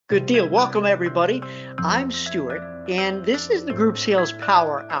Good deal. Welcome, everybody. I'm Stuart, and this is the Group Sales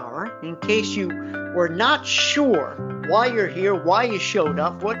Power Hour. In case you were not sure why you're here, why you showed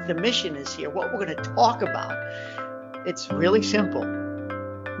up, what the mission is here, what we're going to talk about, it's really simple.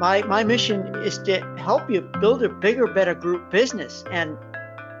 My mission is to help you build a bigger, better group business. And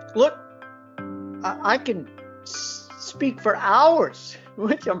look, I can speak for hours,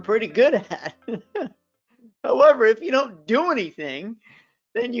 which I'm pretty good at. However, if you don't do anything,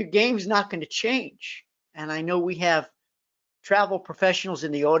 then your game's not going to change. And I know we have travel professionals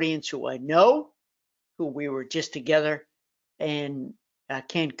in the audience who I know, who we were just together in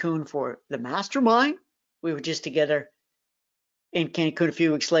Cancun for the mastermind. We were just together in Cancun a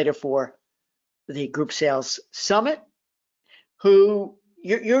few weeks later for the group sales summit. Who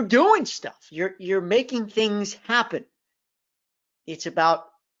you're doing stuff. You're making things happen. It's about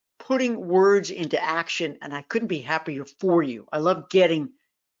putting words into action, and I couldn't be happier for you. I love getting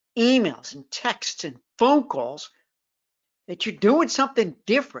emails and texts and phone calls that you're doing something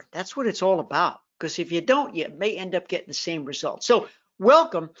different. That's what it's all about. Because if you don't, you may end up getting the same result. So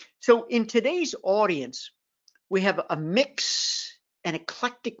welcome. So in today's audience, we have a mix, an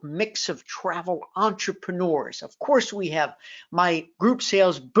eclectic mix of travel entrepreneurs. Of course, we have my group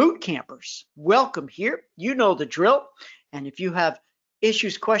sales boot campers. Welcome here. You know the drill. And if you have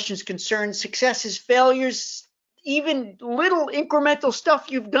issues, questions, concerns, successes, failures, even little incremental stuff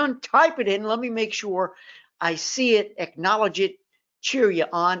you've done, type it in. Let me make sure I see it, acknowledge it, cheer you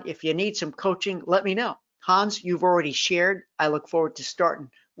on. If you need some coaching, let me know. Hans, you've already shared. I look forward to starting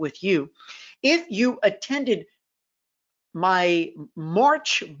with you. If you attended my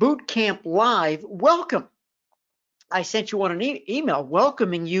March boot camp live, welcome. I sent you on an email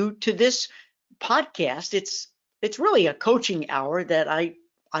welcoming you to this podcast. It's really a coaching hour that I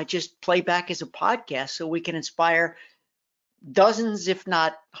just play back as a podcast so we can inspire dozens, if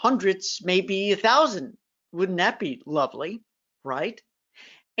not hundreds, maybe 1,000. Wouldn't that be lovely, right?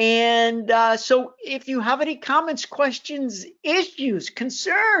 And so if you have any comments, questions, issues,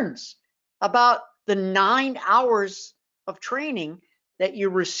 concerns about the 9 hours of training that you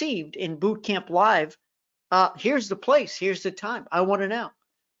received in Bootcamp Live, here's the place, here's the time. I want to know.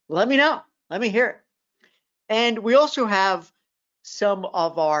 Let me know. Let me hear it. And we also have some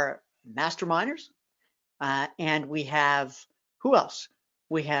of our masterminders, and we have, who else?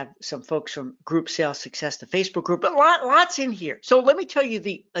 We have some folks from Group Sales Success, the Facebook group, but lots in here. So let me tell you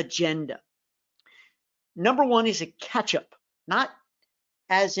the agenda. Number one is a catch-up, not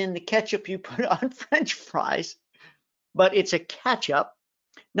as in the ketchup you put on French fries, but it's a catch-up.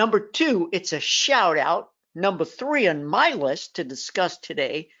 Number two, it's a shout-out. Number three on my list to discuss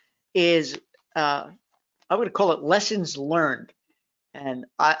today is, I'm going to call it lessons learned. And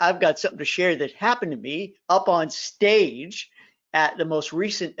I've got something to share that happened to me up on stage at the most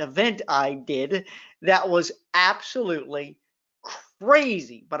recent event I did that was absolutely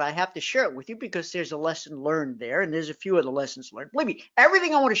crazy. But I have to share it with you because there's a lesson learned there, and there's a few other lessons learned. Believe me,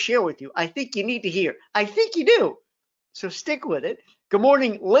 everything I want to share with you, I think you need to hear. I think you do. So stick with it. Good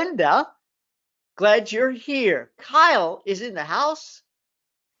morning, Linda. Glad you're here. Kyle is in the house.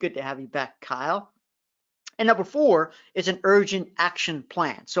 Good to have you back, Kyle. And number four is an urgent action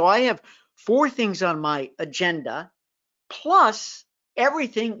plan. So I have 4 things on my agenda, plus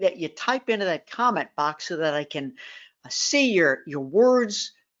everything that you type into that comment box so that I can see your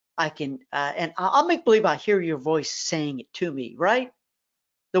words. I can, and I'll make believe I hear your voice saying it to me, right?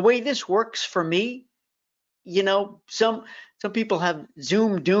 The way this works for me, you know, some people have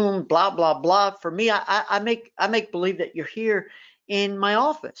Zoom, Doom, blah, blah, blah. For me, I make believe that you're here in my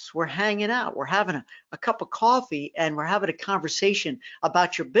office. We're hanging out. We're having a cup of coffee, and we're having a conversation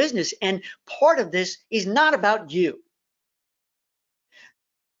about your business. And part of this is not about you.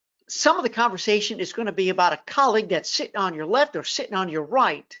 Some of the conversation is going to be about a colleague that's sitting on your left or sitting on your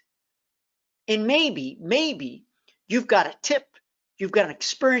right. And maybe you've got a tip, you've got an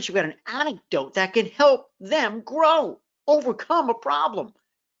experience, you've got an anecdote that can help them grow, overcome a problem,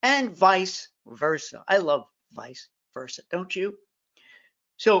 and vice versa. I love vice versa, don't you?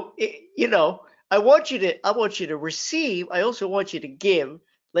 So, you know, I want you to receive. I also want you to give.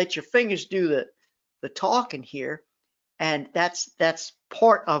 Let your fingers do the talking here, and that's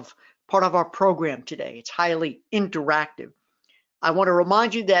part of our program today. It's highly interactive. I want to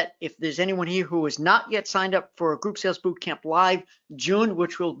remind you that if there's anyone here who has not yet signed up for a Group Sales Bootcamp Live June,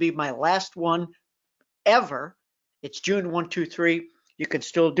 which will be my last one ever, it's June 1, 2, 3. You can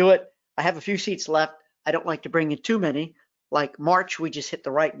still do it. I have a few seats left. I don't like to bring in too many. Like March, we just hit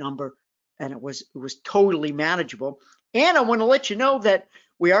the right number, and it was totally manageable. And I want to let you know that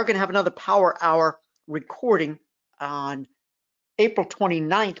we are going to have another Power Hour recording on April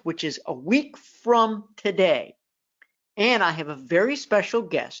 29th, which is a week from today. And I have a very special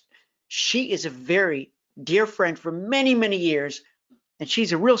guest. She is a very dear friend for many, many years, and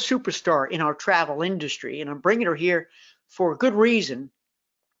she's a real superstar in our travel industry. And I'm bringing her here for a good reason.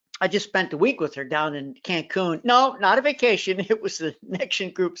 I just spent a week with her down in Cancun. No, not a vacation. It was the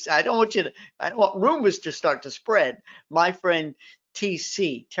NXION Groups. I don't want rumors to start to spread. My friend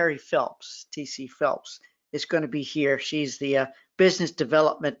Terry Phelps, TC Phelps, is going to be here. She's the business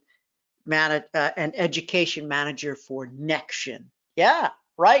development and education manager for NXION. Yeah,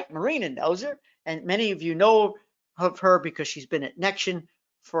 right. Marina knows her. And many of you know of her because she's been at NXION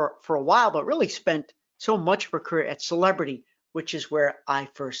for a while, but really spent so much of her career at Celebrity, which is where I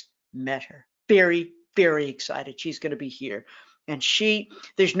first met her. Very, very excited. She's going to be here. And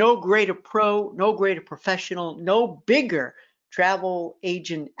there's no greater pro, no greater professional, no bigger travel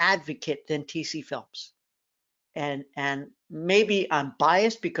agent advocate than TC Phelps. And maybe I'm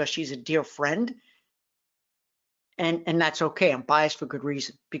biased because she's a dear friend. And that's okay. I'm biased for good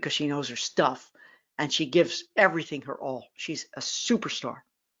reason, because she knows her stuff and she gives everything her all. She's a superstar.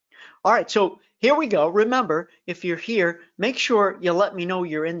 All right, so here we go. Remember, if you're here, make sure you let me know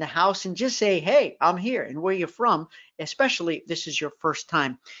you're in the house and just say, hey, I'm here, and where you're from, especially if this is your first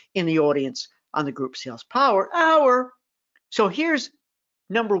time in the audience on the Group Sales Power Hour. So here's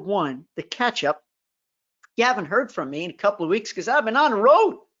number one, the catch up. You haven't heard from me in a couple of weeks because I've been on the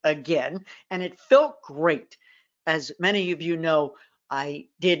road again, and it felt great. As many of you know, I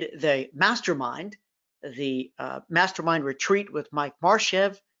did the mastermind retreat with Mike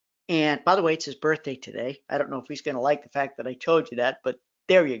Marshev. And by the way, it's his birthday today. I don't know if he's going to like the fact that I told you that, but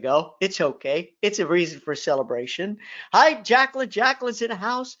there you go. It's okay. It's a reason for celebration. Hi, Jacqueline. Jacqueline's in the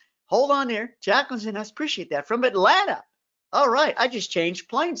house. Hold on there. Jacqueline's in the house. Appreciate that. From Atlanta. All right. I just changed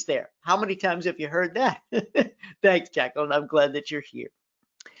planes there. How many times have you heard that? Thanks, Jacqueline. I'm glad that you're here.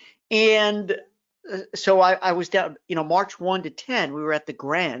 And so I was down, March 1 to 10, we were at the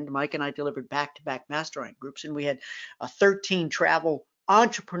Grand. Mike and I delivered back-to-back mastermind groups, and we had 13 travel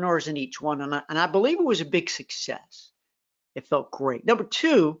entrepreneurs in each one, and I believe it was a big success. It felt great. Number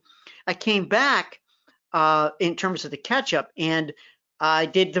two, I came back in terms of the catch-up, and I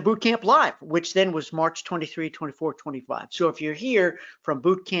did the Boot Camp Live, which then was March 23, 24, 25. So if you're here from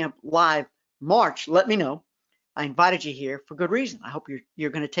Boot Camp Live March, let me know. I invited you here for good reason. I hope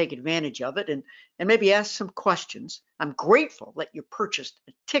you're going to take advantage of it and maybe ask some questions. I'm grateful that you purchased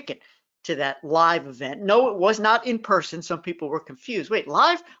a ticket to that live event. No, it was not in person. Some people were confused. Wait,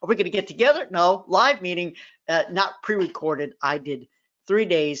 live? Are we going to get together? No, live meaning not pre-recorded. I did 3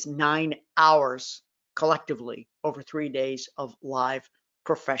 days, 9 hours collectively over 3 days of live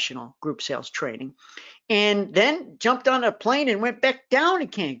professional group sales training, and then jumped on a plane and went back down to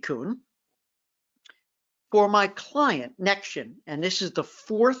Cancun for my client, NXION. And this is the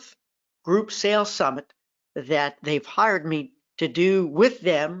 4th group sales summit that they've hired me to do with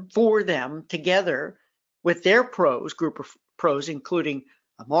them, for them, together with their pros, group of pros, including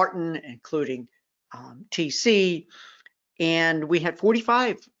Martin, including TC. And we had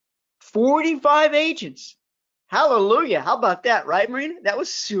 45 agents. Hallelujah. How about that, right, Marina? That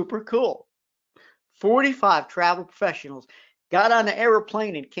was super cool. 45 travel professionals got on the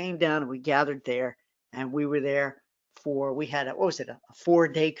airplane and came down, and we gathered there. And we were there we had a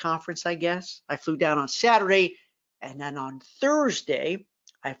 4-day conference, I guess. I flew down on Saturday, and then on Thursday,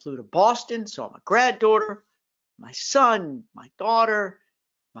 I flew to Boston, saw my granddaughter, my son, my daughter,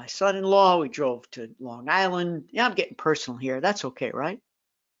 my son-in-law. We drove to Long Island. Yeah, I'm getting personal here. That's okay, right?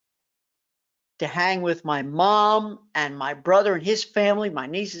 To hang with my mom and my brother and his family, my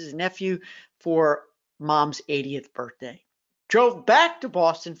nieces and nephew, for mom's 80th birthday. Drove back to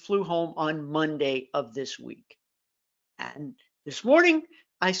Boston, flew home on Monday of this week. And this morning,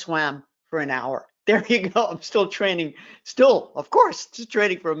 I swam for an hour. There you go. I'm still training, of course, just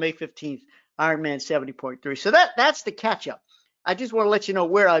training for a May 15th Ironman 70.3. So that's the catch up. I just want to let you know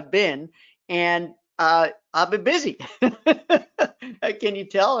where I've been, and I've been busy. Can you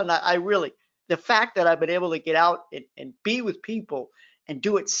tell? And I really, the fact that I've been able to get out and be with people and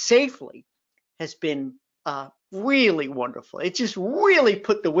do it safely has been really wonderful. It just really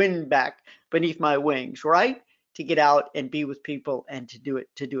put the wind back beneath my wings, right? To get out and be with people and to do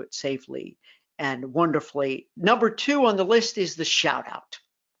it safely and wonderfully. Number 2 on the list is the shout out.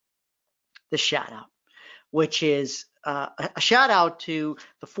 The shout out, which is a shout out to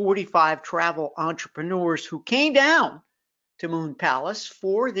the 45 travel entrepreneurs who came down to Moon Palace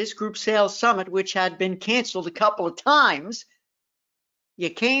for this group sales summit, which had been canceled a couple of times. You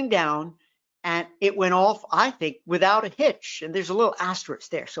came down, and it went off, I think, without a hitch. And there's a little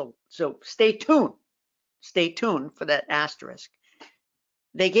asterisk there. So stay tuned. Stay tuned for that asterisk.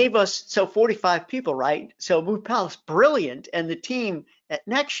 they gave us, so 45 people, right? So Mood Palace, brilliant. And the team at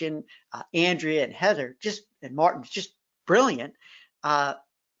Nexion, Andrea and Heather, and Martin, just brilliant.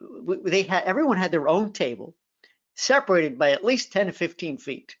 They had, everyone had their own table, separated by at least 10 to 15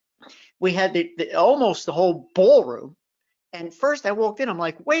 feet. We had almost the whole ballroom. And first I walked in, I'm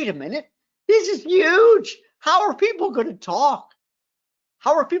like, wait a minute, this is huge. How are people going to talk?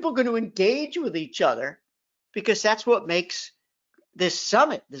 How are people going to engage with each other? Because that's what makes this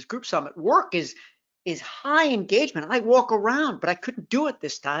summit, this group summit work, is high engagement. I walk around, but I couldn't do it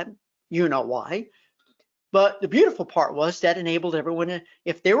this time. You know why. But the beautiful part was that enabled everyone to,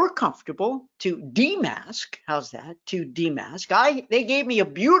 if they were comfortable, to demask. How's that? To demask. They gave me a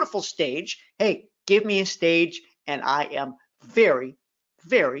beautiful stage. Hey, give me a stage, and I am very,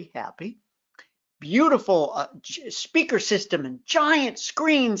 very happy. Beautiful speaker system and giant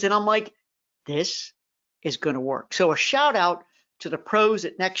screens, and I'm like, this is going to work. So a shout out to the pros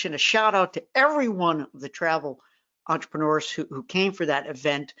at Nexion, a shout out to every one of the travel entrepreneurs who came for that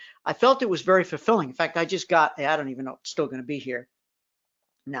event. I felt it was very fulfilling. In fact, I just got, I don't even know, it's still going to be here.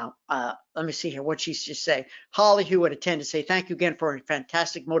 Now, let me see here what she's just say. Holly, who would attend, to say, thank you again for a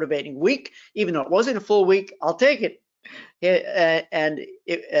fantastic, motivating week. Even though it wasn't a full week, I'll take it.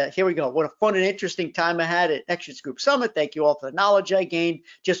 Here we go. What a fun and interesting time I had at Nexion's Group Summit. Thank you all for the knowledge I gained,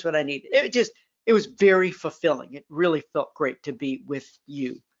 just what I needed. It was very fulfilling. It really felt great to be with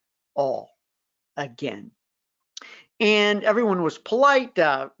you all again. And everyone was polite.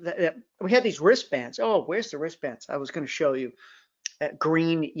 We had these wristbands. Oh, where's the wristbands? I was going to show you.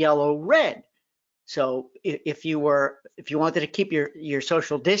 Green, yellow, red. So if you wanted to keep your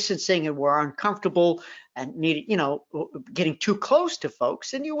social distancing and were uncomfortable and needed, getting too close to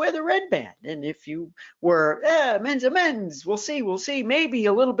folks, then you wear the red band. And if you were men's, we'll see, maybe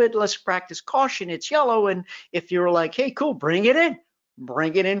a little bit less practice caution, it's yellow. And if you're like, hey, cool, bring it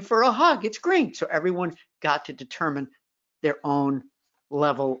in for a hug, it's green. So everyone got to determine their own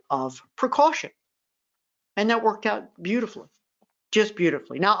level of precaution. And that worked out beautifully. Just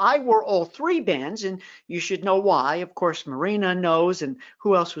beautifully. Now, I wore all three bands, and you should know why. Of course, Marina knows, and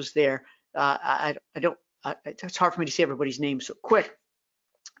who else was there? It's hard for me to say everybody's name so quick.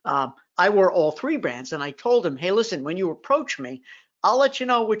 I wore all three bands, and I told him, hey, listen, when you approach me, I'll let you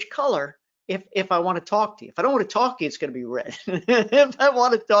know which color if I want to talk to you. If I don't want to talk to you, it's going to be red. If I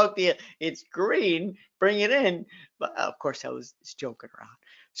want to talk to you, it's green. Bring it in. But of course, I was joking around.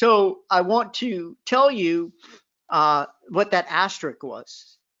 So I want to tell you what that asterisk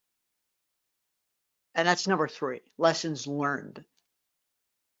was. And that's number 3, lessons learned.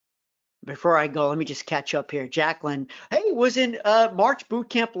 Before I go, let me just catch up here. Jacqueline, hey, was in March Boot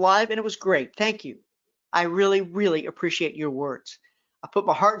Camp Live, and it was great. Thank you. I really, really appreciate your words. I put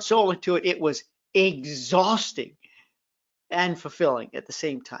my heart and soul into it. It was exhausting and fulfilling at the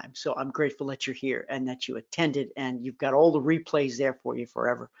same time. So I'm grateful that you're here and that you attended, and you've got all the replays there for you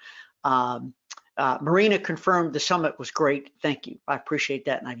forever. Marina confirmed the summit was great. Thank you. I appreciate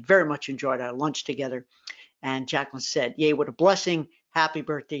that. And I very much enjoyed our lunch together. And Jacqueline said, yay, what a blessing. Happy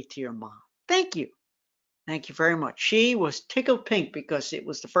birthday to your mom. Thank you. Thank you very much. She was tickled pink because it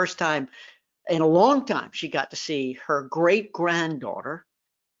was the first time in a long time she got to see her great granddaughter.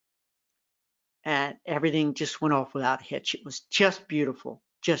 And everything just went off without a hitch. It was just beautiful,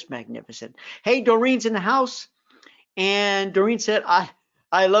 just magnificent. Hey, Doreen's in the house. And Doreen said,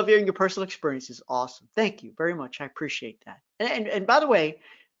 I love hearing your personal experiences. Awesome. Thank you very much. I appreciate that. And by the way,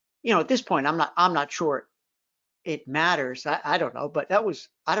 at this point, I'm not sure it matters. I don't know, but that was,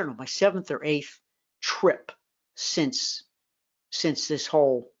 I don't know, my 7th or 8th trip since this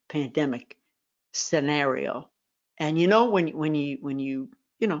whole pandemic scenario. And when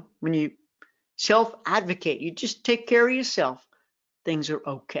you self-advocate, you just take care of yourself, things are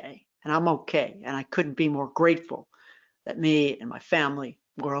okay. And I'm okay. And I couldn't be more grateful that me and my family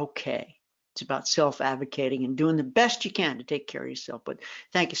were okay. It's about self-advocating and doing the best you can to take care of yourself. But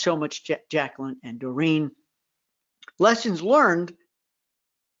thank you so much, Jacqueline and Doreen. Lessons learned.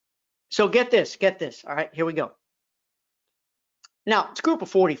 So get this. All right, here we go. Now, it's a group of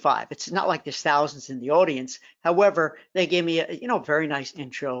 45. It's not like there's thousands in the audience. However, they gave me a very nice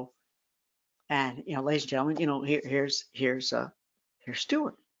intro. And ladies and gentlemen, here's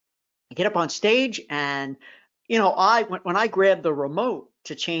Stuart. I get up on stage, and when I grab the remote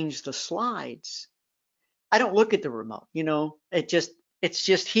to change the slides, I don't look at the remote. It's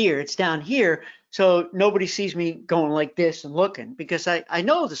just here. It's down here. So nobody sees me going like this and looking, because I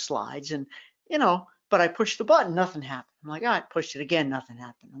know the slides, and but I push the button, nothing happened. I'm like, all right, pushed it again, nothing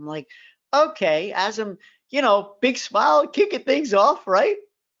happened. I'm like, okay, as I'm, big smile, kicking things off, right?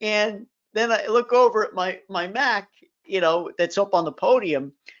 And then I look over at my Mac, that's up on the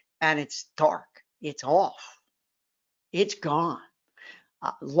podium, and it's dark. It's off. It's gone.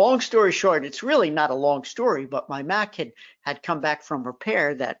 Long story short, it's really not a long story, but my Mac had come back from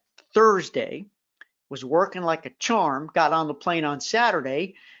repair that Thursday, was working like a charm, got on the plane on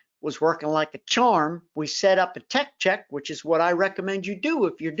Saturday, was working like a charm. We set up a tech check, which is what I recommend you do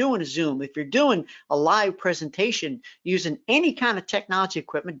if you're doing a Zoom, if you're doing a live presentation using any kind of technology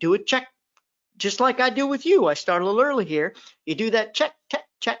equipment, do a check just like I do with you. I start a little early here. You do that check,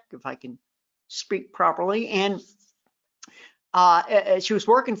 if I can speak properly. And she was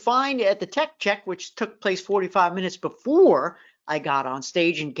working fine at the tech check, which took place 45 minutes before I got on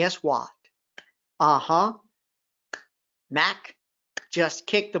stage. And guess what? Mac just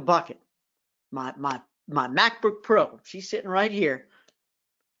kicked the bucket. My MacBook Pro, she's sitting right here,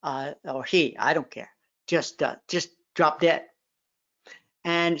 or he, I don't care, just dropped dead.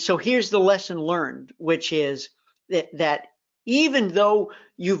 And so here's the lesson learned, which is that even though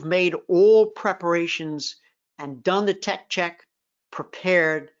you've made all preparations and done the tech check,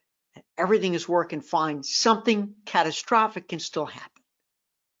 prepared, and everything is working fine, something catastrophic can still happen.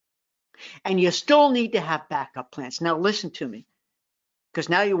 And you still need to have backup plans. Now listen to me, because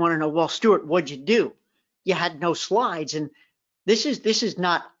now you want to know, well, Stuart, what'd you do? You had no slides, and this is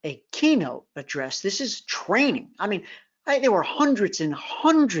not a keynote address. This is training. I mean, there were hundreds and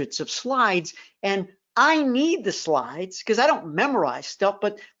hundreds of slides, and I need the slides because I don't memorize stuff,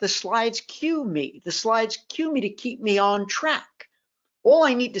 but the slides cue me. The slides cue me to keep me on track. All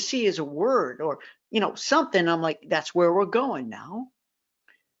I need to see is a word or, something. I'm like, that's where we're going now.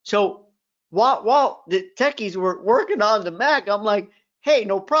 So while the techies were working on the Mac, I'm like, hey,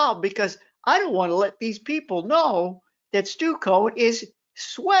 no problem, because I don't want to let these people know that Stu Cohen is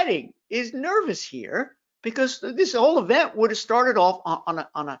sweating, is nervous here, because this whole event would have started off on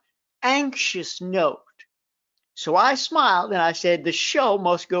an anxious note. So I smiled and I said, the show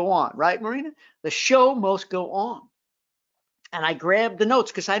must go on, right, Marina? The show must go on. And I grabbed the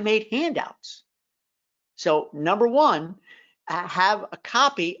notes because I made handouts. So number one, have a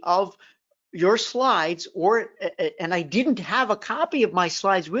copy of your slides, and I didn't have a copy of my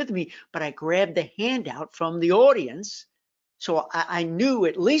slides with me, but I grabbed the handout from the audience. So I knew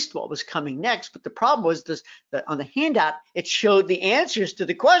at least what was coming next, but the problem was on the handout, it showed the answers to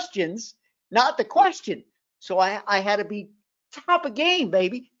the questions, not the question. So I had to be top of game,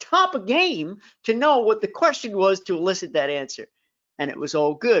 baby, top of game to know what the question was to elicit that answer. And it was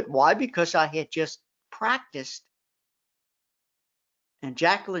all good. Why? Because I had just practiced. And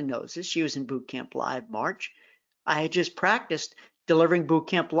Jacqueline knows this. She was in Boot Camp Live March. I had just practiced delivering Boot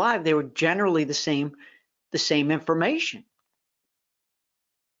Camp Live. They were generally the same information.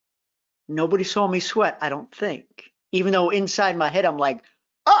 Nobody saw me sweat, I don't think. Even though inside my head I'm like,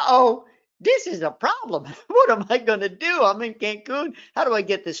 uh-oh, this is a problem. What am I going to do? I'm in Cancun. How do I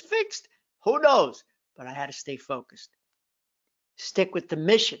get this fixed? Who knows? But I had to stay focused. Stick with the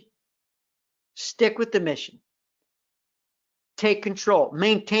mission. Stick with the mission. Take control.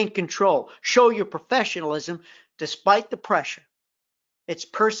 Maintain control. Show your professionalism despite the pressure. It's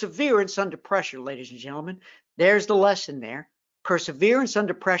perseverance under pressure, ladies and gentlemen. There's the lesson there. Perseverance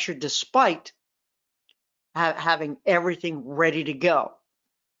under pressure despite having everything ready to go.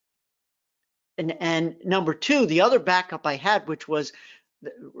 And number two, the other backup I had, which was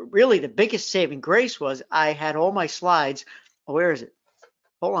really the biggest saving grace, was I had all my slides. Oh, where is it?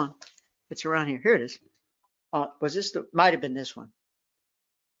 Hold on. It's around here. Here it is. Was this might have been this one.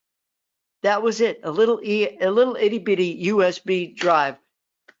 That was it. A little itty bitty USB drive.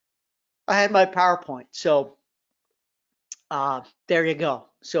 I had my PowerPoint. So there you go.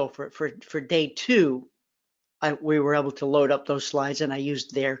 So for day two, we were able to load up those slides, and I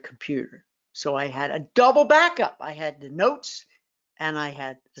used their computer. So I had a double backup. I had the notes and I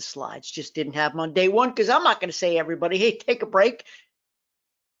had the slides. Just didn't have them on day one because I'm not going to say everybody, hey, take a break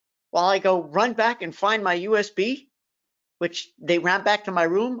while I go run back and find my USB, which they ran back to my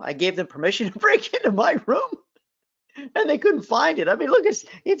room. I gave them permission to break into my room and they couldn't find it. I mean, look,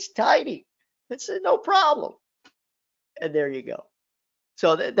 it's tiny. It's no problem. And there you go.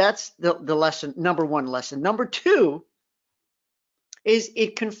 So that's the lesson, number one lesson. Number two is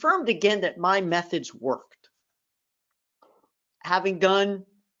it confirmed again that my methods worked. Having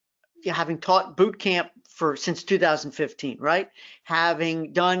taught boot camp since 2015, right?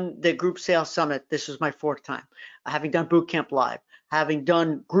 Having done the group sales summit, this was my fourth time. Having done boot camp live, having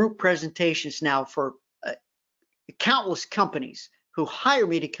done group presentations now for countless companies who hire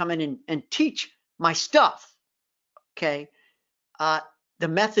me to come in and teach my stuff. Okay, the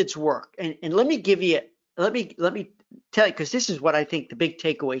methods work, and let me give you let me tell you, because this is what I think the big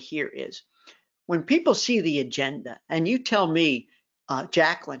takeaway here is. when people see the agenda, and you tell me,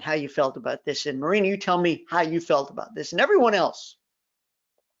 Jacqueline, how you felt about this, and Marina, you tell me how you felt about this, and everyone else,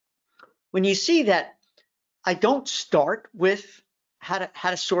 when you see that I don't start with how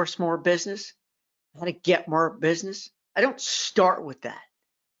to source more business, how to get more business, I don't start with that,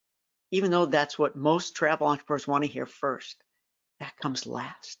 even though that's what most travel entrepreneurs want to hear first. That comes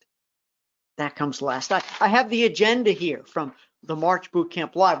last. That comes last. I have the agenda here from the March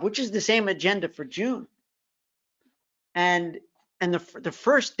Bootcamp Live, which is the same agenda for June. And the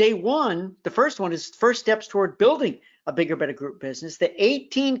first day one, the first one is first steps toward building a bigger, better group business. The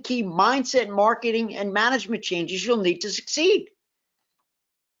 18 key mindset, marketing, and management changes you'll need to succeed.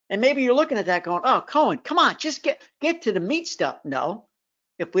 And maybe you're looking at that going, oh, Cohen, come on, just get to the meat stuff. No,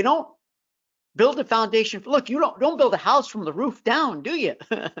 if we don't build a foundation, look, you don't build a house from the roof down, do you?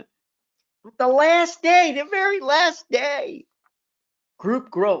 The last day, the very last day.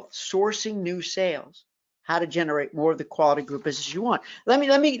 Group growth, sourcing new sales, how to generate more of the quality group business you want. Let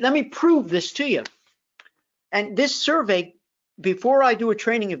me prove this to you. And this survey, before I do a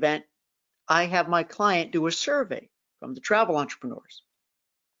training event, I have my client do a survey from the travel entrepreneurs.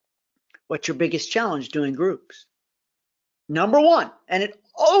 What's your biggest challenge doing groups? Number one, and it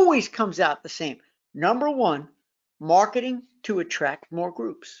always comes out the same. Number one, marketing to attract more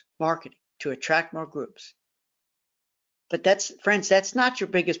groups. Marketing to attract more groups. But friends, that's not your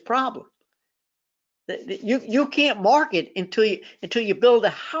biggest problem. You can't market until you build a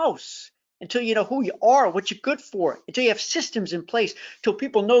house, until you know who you are, what you're good for, until you have systems in place, until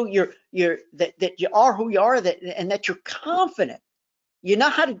people know that you are who you are, and that you're confident. You know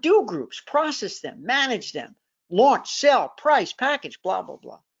how to do groups, process them, manage them, launch, sell, price, package, blah, blah,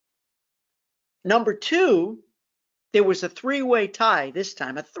 blah. Number two, there was a three-way tie this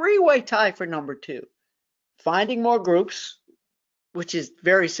time, a three-way tie for number two. Finding more groups, which is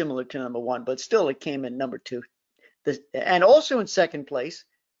very similar to number one, but still it came in number two. And also in second place,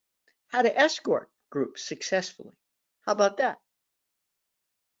 how to escort groups successfully. How about that?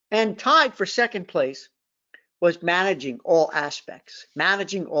 And tied for second place was managing all aspects.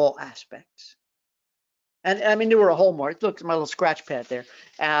 Managing all aspects. And I mean, there were a whole more. Look at my little scratch pad there.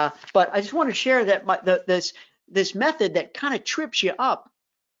 But I just want to share that this method that kind of trips you up.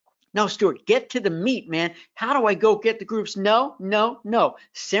 No, Stuart, get to the meat, man. How do I go get the groups? No.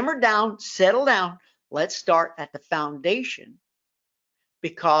 Simmer down, settle down. Let's start at the foundation,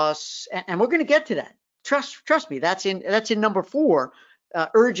 because, and we're going to get to that. Trust me. That's in number 4,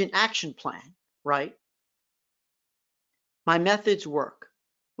 urgent action plan, right? My methods work.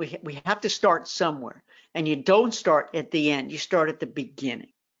 We have to start somewhere, and you don't start at the end. You start at the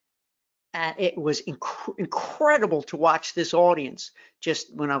beginning. And it was incredible to watch this audience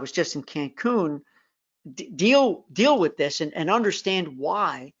just when I was just in Cancun deal with this and understand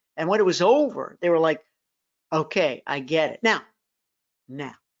why. And when it was over, they were like, okay, I get it. Now,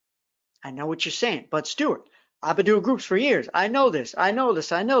 I know what you're saying, but Stuart, I've been doing groups for years. I know this.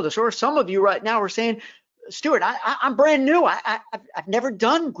 Or some of you right now are saying, Stuart, I'm brand new. I've never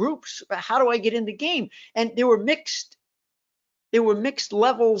done groups. How do I get in the game? And there were mixed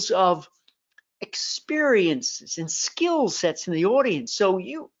levels of experiences and skill sets in the audience. So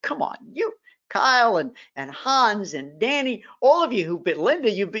come on, Kyle and Hans and Danny, all of you who've been, Linda,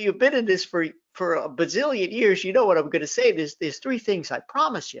 you've been in this for a bazillion years. You know what I'm going to say. There's 3 things I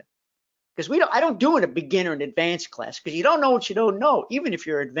promise you, because I don't do it a beginner and advanced class, because you don't know what you don't know, even if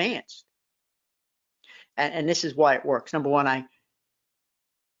you're advanced. And this is why it works. Number 1,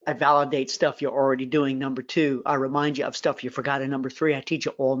 I validate stuff you're already doing. Number 2, I remind you of stuff you forgot. And number 3, I teach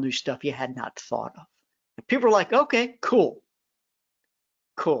you all new stuff you had not thought of. And people are like, okay, cool.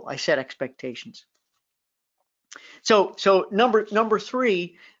 I set expectations. So number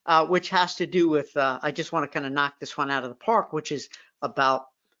 3, which has to do with, I just want to kind of knock this one out of the park, which is about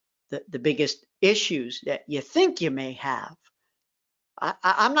the biggest issues that you think you may have.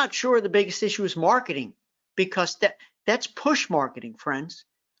 I'm not sure the biggest issue is marketing, because that's push marketing, friends.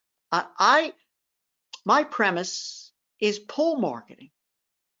 My premise is pull marketing.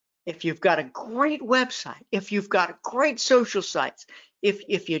 If you've got a great website, if you've got great social sites,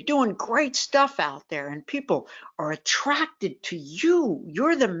 if you're doing great stuff out there and people are attracted to you,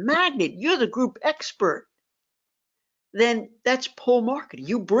 you're the magnet, you're the group expert, then that's pull marketing.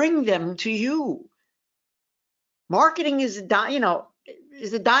 You bring them to you. Marketing is a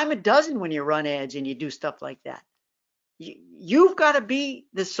dime a dozen when you run ads and you do stuff like that. You've got to be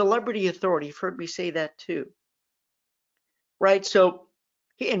the celebrity authority. You've heard me say that too, right? So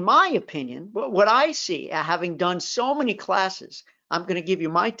in my opinion, what I see, having done so many classes, I'm going to give you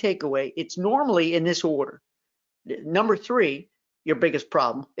my takeaway. It's normally in this order. Number 3, your biggest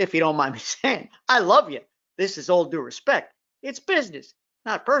problem, if you don't mind me saying. I love you. This is all due respect. It's business,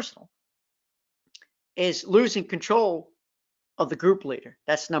 not personal. Is losing control of the group leader.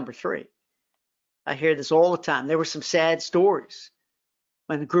 That's number 3. I hear this all the time. There were some sad stories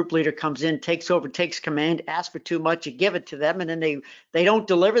when the group leader comes in, takes over, takes command, asks for too much, you give it to them, and then they don't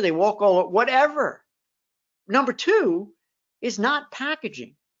deliver, they walk all over, whatever. Number 2 is not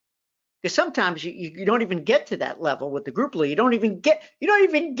packaging. Because sometimes you don't even get to that level with the group leader. You don't even get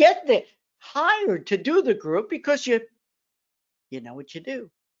the hired to do the group because you know what you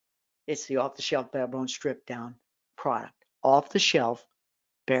do. It's the off-the-shelf, bare-bone, stripped-down product. Off-the-shelf,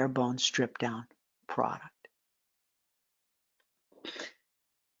 bare-bone, stripped-down product.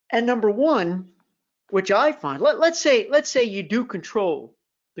 And number 1, which I find, let's say you do control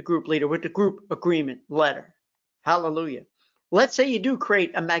the group leader with the group agreement letter. Hallelujah. Let's say you do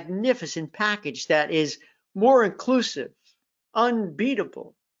create a magnificent package that is more inclusive,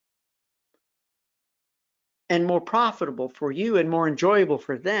 unbeatable, and more profitable for you and more enjoyable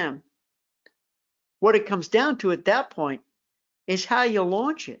for them. What it comes down to at that point is how you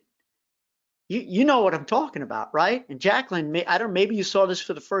launch it. You know what I'm talking about, right? And Jacqueline, I don't know, maybe you saw this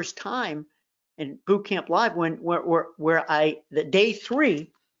for the first time in Boot Camp Live where the day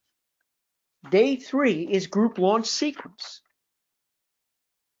three is group launch sequence.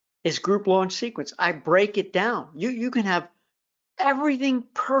 I break it down. You can have everything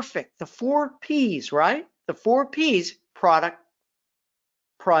perfect. The 4 P's, right? The 4 P's: product,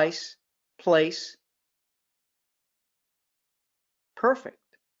 price, place. Perfect.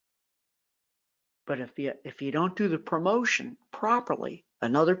 But if you don't do the promotion properly,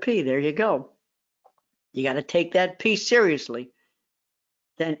 another P, there you go. You got to take that P seriously.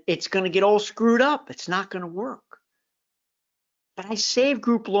 Then it's going to get all screwed up. It's not going to work. But I save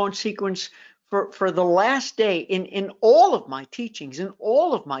group launch sequence for the last day in all of my teachings, in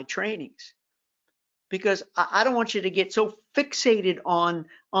all of my trainings, because I don't want you to get so fixated on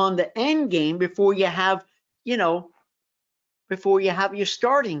the end game before you have your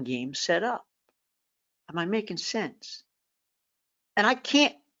starting game set up. Am I making sense? And I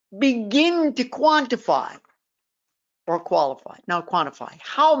can't begin to quantify or quantify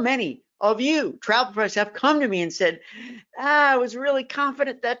how many of you travel professionals have come to me and said, I was really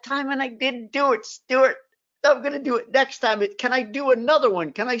confident that time and I didn't do it, Stuart. I'm going to do it next time. Can I do another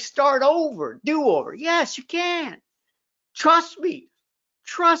one? Can I start over, do over? Yes, you can. Trust me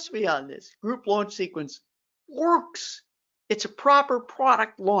on this. Group launch sequence works. It's a proper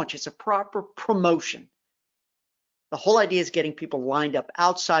product launch. It's a proper promotion. The whole idea is getting people lined up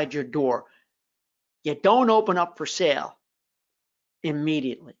outside your door. You don't open up for sale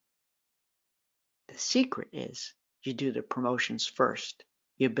immediately. The secret is you do the promotions first.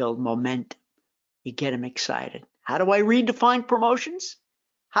 You build momentum. You get them excited. How do I redefine promotions?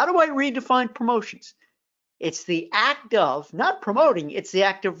 It's the act of, not promoting, it's the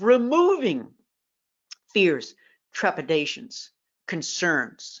act of removing fears, trepidations,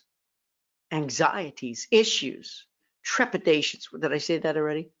 concerns, anxieties, issues, trepidations. Did I say that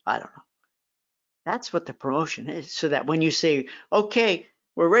already? I don't know. That's what the promotion is. So that when you say, okay,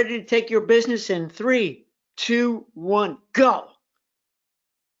 we're ready to take your business in 3, 2, 1, go.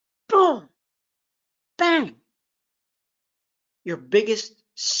 Boom. Bang. Your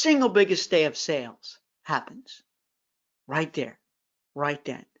single biggest day of sales happens right there, right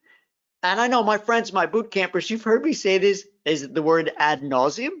then. And I know my friends, my boot campers, you've heard me say this, is the word ad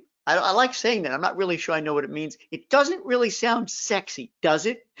nauseum. I like saying that. I'm not really sure I know what it means. It doesn't really sound sexy, does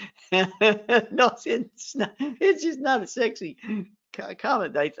it? No, it's not. It's just not a sexy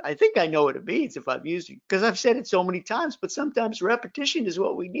comment. I think I know what it means if I've used it, because I've said it so many times, but sometimes repetition is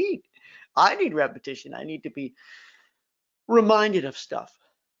what we need. I need repetition. I need to be reminded of stuff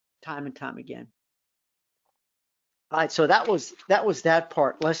time and time again. All right, so that was that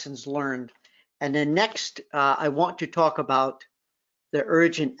part, lessons learned. And then next, I want to talk about the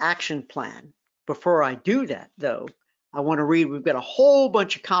urgent action plan. Before I do that, though, I want to read, we've got a whole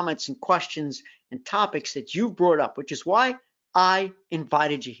bunch of comments and questions and topics that you've brought up, which is why I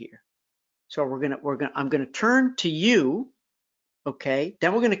invited you here. So I'm gonna turn to you, okay?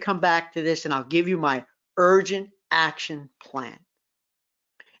 Then we're gonna come back to this and I'll give you my urgent action plan.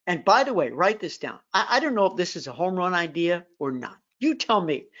 And by the way, write this down. I don't know if this is a home run idea or not. You tell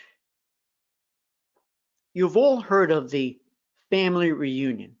me. You've all heard of the family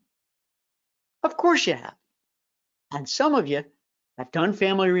reunion. Of course you have. And some of you have done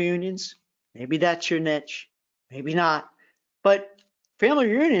family reunions. Maybe that's your niche, maybe not. But family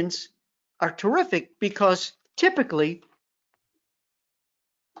reunions are terrific because typically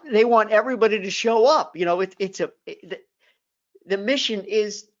they want everybody to show up. You know, the mission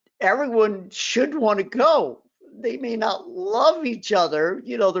is everyone should want to go. They may not love each other.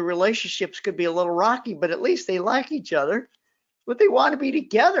 You know, the relationships could be a little rocky, but at least they like each other. But they want to be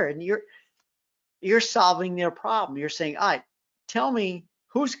together, and you're solving their problem. You're saying, all right, tell me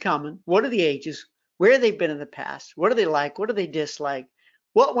who's coming, what are the ages, where they've been in the past, what do they like, what do they dislike,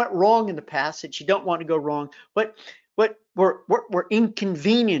 what went wrong in the past that you don't want to go wrong, what were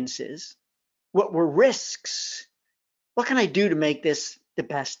inconveniences, what were risks, what can I do to make this the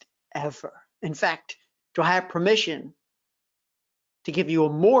best ever? In fact, do I have permission to give you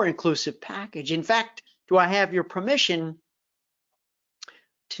a more inclusive package? In fact, do I have your permission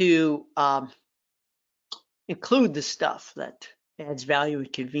to include the stuff that adds value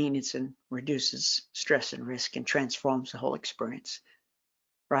and convenience and reduces stress and risk and transforms the whole experience,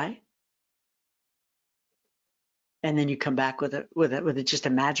 right? And then you come back with just a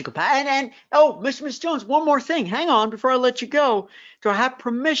magical pack. And oh, Miss Jones, one more thing. Hang on before I let you go. Do I have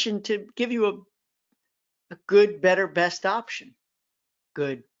permission to give you a good, better, best option?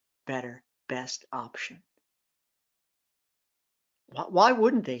 Good, better, best option. Why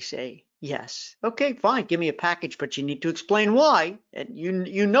wouldn't they say yes? Okay, fine, give me a package, but you need to explain why. And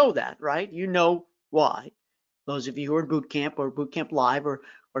you know that, right? You know why. Those of you who are in boot camp or boot camp live or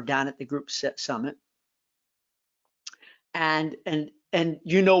down at the group summit. And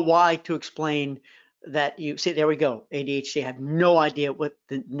you know why to explain that. You see, there we go. ADHD had no idea what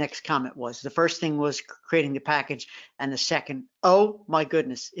the next comment was. The first thing was creating the package, and the second, oh my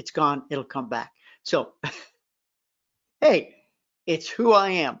goodness, it's gone, it'll come back. So hey, it's who I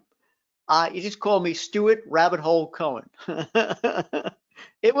am. You just call me Stuart Rabbit Hole Cohen.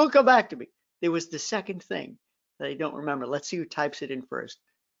 It will come back to me. There was the second thing that I don't remember. Let's see who types it in first.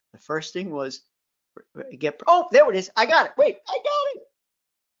 The first thing was oh, there it is. I got it. Wait, I got it.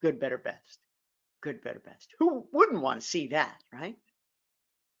 Good, better, best. Good, better, best. Who wouldn't want to see that, right?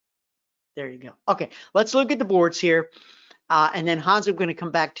 There you go. Okay, let's look at the boards here. And then Hans, I'm going to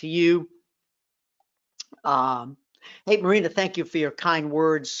come back to you. Hey, Marina, thank you for your kind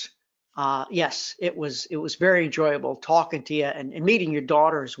words. Yes, it was very enjoyable talking to you and meeting your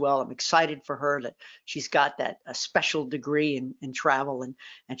daughter as well. I'm excited for her that she's got that a special degree in travel, and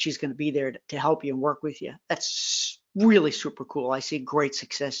she's going to be there to help you and work with you. That's really super cool. I see great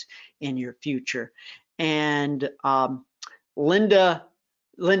success in your future. And Linda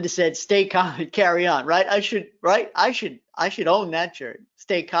said, "Stay calm and carry on." Right? I should own that shirt.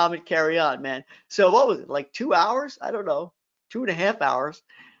 Stay calm and carry on, man. So what was it, like 2 hours? I don't know, 2.5 hours.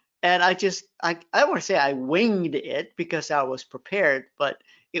 And I don't want to say I winged it because I was prepared, but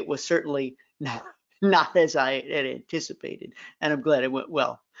it was certainly not as I had anticipated. And I'm glad it went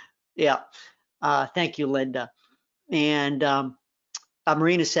well. Yeah. Thank you, Linda. And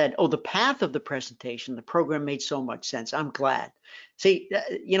Marina said, oh, the path of the presentation, the program made so much sense. I'm glad. See,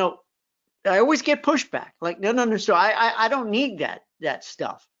 you know, I always get pushback. Like, no. So I don't need that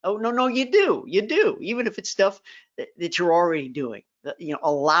stuff. Oh, no, you do. Even if it's stuff that you're already doing. You know,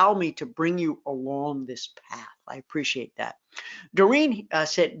 allow me to bring you along this path. I appreciate that. Doreen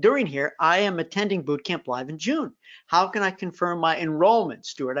said, during here, I am attending Bootcamp Live in June. How can I confirm my enrollment,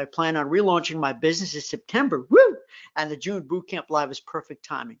 Stuart? I plan on relaunching my business in September. Woo! And the June Bootcamp Live is perfect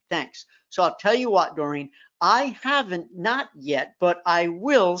timing. Thanks. So I'll tell you what, Doreen, I haven't, not yet, but I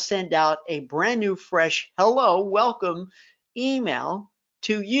will send out a brand new, fresh, hello, welcome email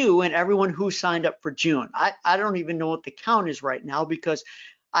to you and everyone who signed up for June. I don't even know what the count is right now because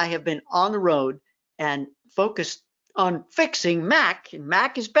I have been on the road and focused on fixing Mac, and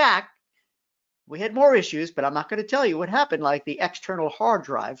Mac is back. We had more issues, but I'm not going to tell you what happened, like the external hard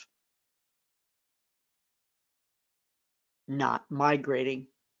drive not migrating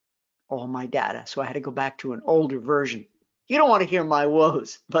all my data. So I had to go back to an older version. You don't want to hear my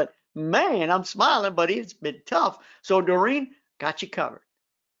woes, but man, I'm smiling, buddy. It's been tough. So Doreen, got you covered.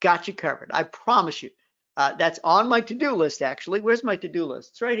 Got you covered. I promise you. That's on my to-do list, actually. Where's my to-do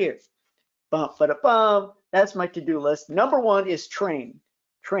list? It's right here. Bum. That's my to-do list. Number one is train,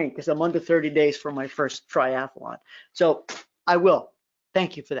 because I'm under 30 days for my first triathlon. So I will.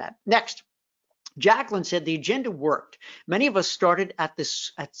 Thank you for that. Next. Jacqueline said the agenda worked. Many of us started at the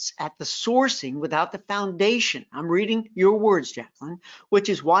sourcing without the foundation. I'm reading your words, Jacqueline, which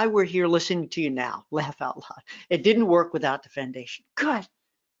is why we're here listening to you now. Laugh out loud. It didn't work without the foundation. Good.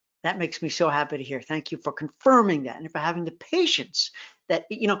 That makes me so happy to hear. Thank you for confirming that and for having the patience that,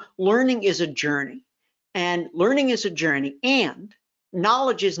 you know, learning is a journey, and learning is a journey, and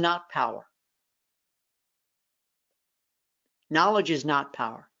knowledge is not power. Knowledge is not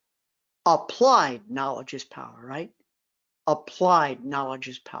power. Applied knowledge is power, right? Applied knowledge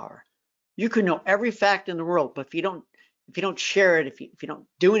is power. You can know every fact in the world, but if you don't if you don't share it, if you don't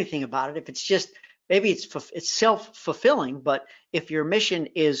do anything about it, if it's just, maybe it's self-fulfilling, but if your mission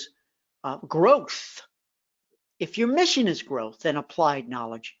is growth, if your mission is growth, then applied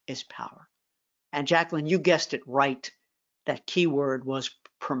knowledge is power. And Jacqueline, you guessed it right. That key word was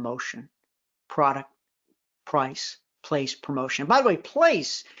promotion. Product, price, place, promotion. By the way,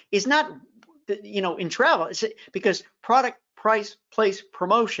 place is not, in travel, it's because product, price, place,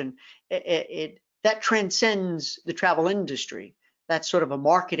 promotion, that transcends the travel industry. That's sort of a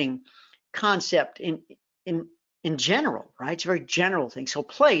marketing concept in general, right? It's a very general thing. So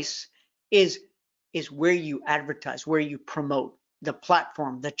place is where you advertise, where you promote, the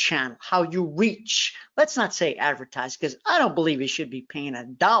platform, the channel, how you reach. Let's not say advertise, because I don't believe you should be paying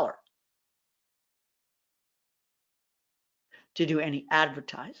 $1 to do any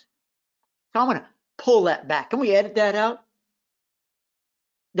advertising. So I'm gonna pull that back. Can we edit that out?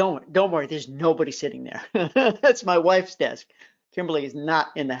 Don't worry, there's nobody sitting there. That's my wife's desk. Kimberly is not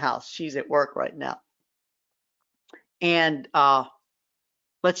in the house. She's at work right now. And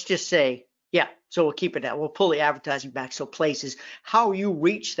let's just say, yeah, so we'll keep it out. We'll pull the advertising back. So places, how you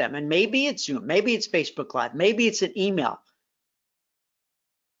reach them. And maybe it's Zoom, maybe it's Facebook Live, maybe it's an email,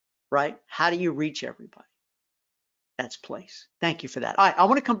 right? How do you reach everybody? That's place. Thank you for that. All right, I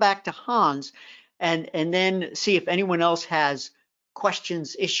want to come back to Hans and then see if anyone else has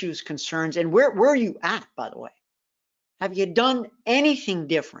questions, issues, concerns. And where are you at, by the way? Have you done anything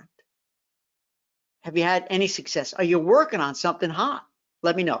different? Have you had any success? Are you working on something hot?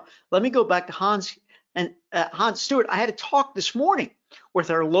 Let me know. Let me go back to Hans. And Hans Stewart, I had a talk this morning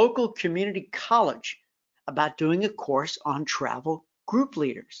with our local community college about doing a course on travel group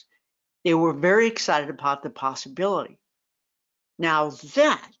leaders. They were very excited about the possibility. Now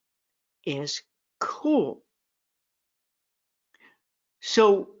that is cool.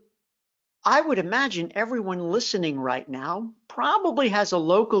 So I would imagine everyone listening right now probably has a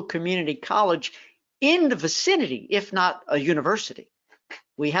local community college in the vicinity, if not a university.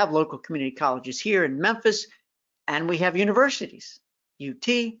 We have local community colleges here in Memphis, and we have universities, UT,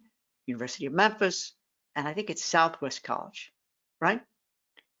 University of Memphis, and I think it's Southwest College, right?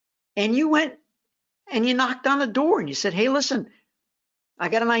 And you went and you knocked on the door and you said, hey, listen, I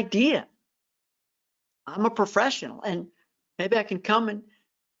got an idea. I'm a professional, and maybe I can come and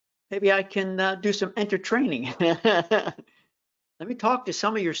maybe I can do some training. Let me talk to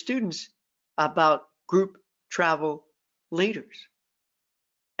some of your students about group travel leaders.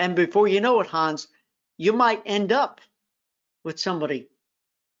 And before you know it, Hans, you might end up with somebody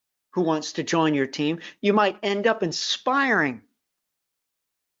who wants to join your team. You might end up inspiring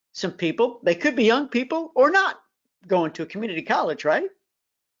some people. They could be young people or not going to a community college, right?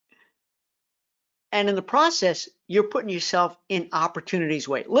 And in the process, you're putting yourself in opportunity's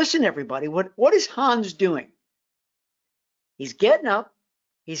way. Listen, everybody, what is Hans doing? He's getting up,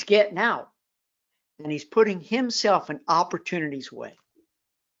 he's getting out, and he's putting himself in opportunity's way.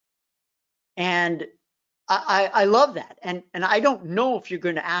 And I love that. And I don't know if you're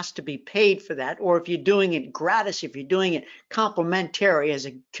going to ask to be paid for that, or if you're doing it gratis, if you're doing it complimentary as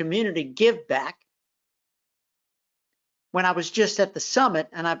a community give back. When I was just at the summit,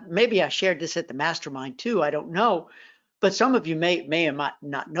 and maybe I shared this at the mastermind too, I don't know, but some of you may or might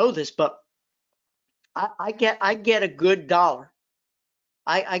not know this, but I get a good dollar.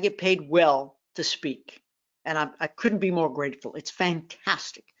 I get paid well to speak, and I couldn't be more grateful. It's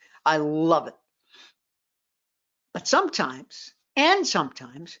fantastic. I love it. But sometimes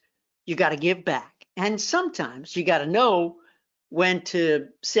you got to give back, and sometimes you got to know when to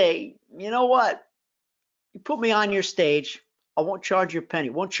say, you know what? You put me on your stage, I won't charge you a penny,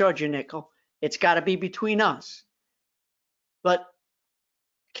 won't charge you a nickel. It's got to be between us. But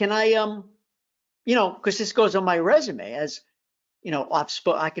can I, because this goes on my resume as,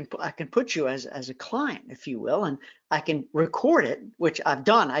 I can put you as a client, if you will, and I can record it, which I've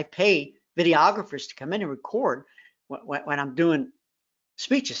done. I pay videographers to come in and record when I'm doing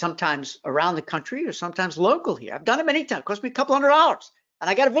speeches, sometimes around the country or sometimes local here. I've done it many times. It cost me a couple $100, and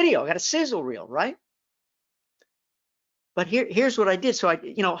I got a video, I got a sizzle reel, right? But here's what I did. So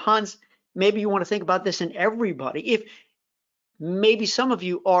Hans, maybe you want to think about this, and everybody, if maybe some of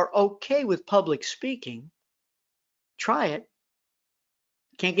you are okay with public speaking, try it.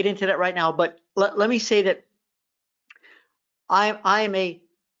 Can't get into that right now, but let me say that I am a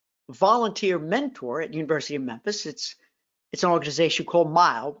volunteer mentor at University of Memphis. It's an organization called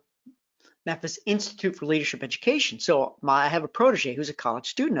MILE, Memphis Institute for Leadership Education. So I have a protege who's a college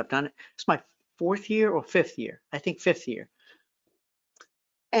student. I've done it. It's my 4th year or 5th year. I think 5th year.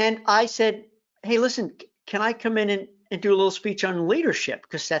 And I said, hey, listen, can I come in and do a little speech on leadership,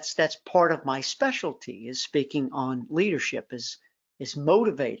 because that's part of my specialty, is speaking on leadership, is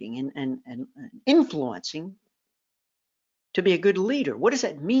motivating and influencing to be a good leader. What does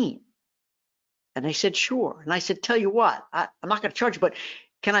that mean? And they said, sure. And I said, tell you what, I'm not going to charge you, but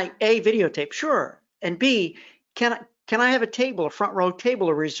can I A, videotape? Sure. And B, can I have a table, a front row table,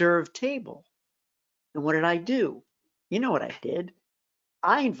 a reserved table? And what did I do? You know what I did?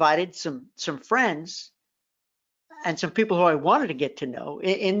 I invited some friends and some people who I wanted to get to know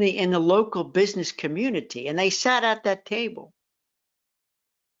in the local business community, and they sat at that table.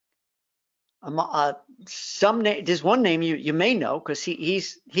 There's one name you may know, because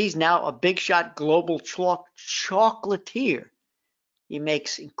he's now a big shot global chocolatier. He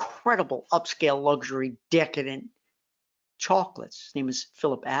makes incredible upscale luxury decadent chocolates. His name is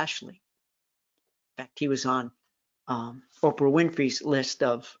Philip Ashley. In fact, he was on Oprah Winfrey's list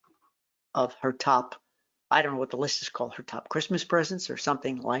of her top, I don't know what the list is called, her top Christmas presents or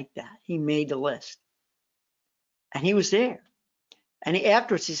something like that. He made the list, and he was there. And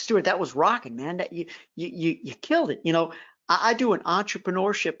afterwards, he said, Stuart, that was rocking, man. That you killed it. You know, I do an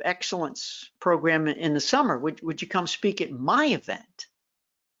entrepreneurship excellence program in the summer. Would you come speak at my event?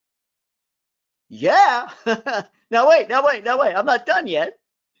 Yeah. Now wait. I'm not done yet.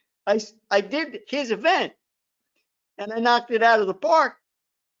 I did his event, and I knocked it out of the park,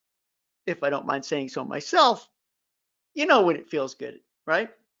 if I don't mind saying so myself. You know when it feels good,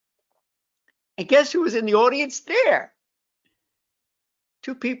 right? And guess who was in the audience there?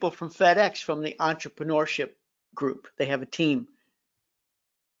 Two people from FedEx, from the entrepreneurship group. They have a team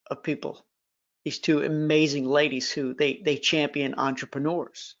of people, these two amazing ladies who they champion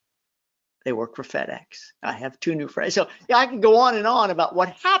entrepreneurs. They work for FedEx. I have two new friends. So yeah, I can go on and on about what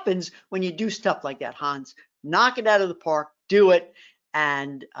happens when you do stuff like that, Hans. Knock it out of the park, do it,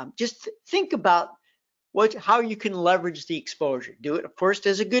 and just think about how you can leverage the exposure. Do it first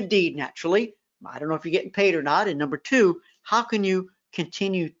as a good deed, naturally. I don't know if you're getting paid or not. And number two, how can you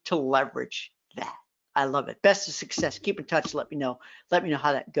continue to leverage that? I love it. Best of success. Keep in touch. Let me know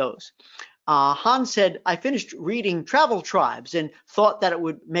how that goes. Hans said, I finished reading Travel Tribes and thought that it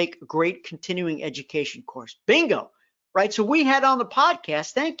would make a great continuing education course. Bingo, right? So we had on the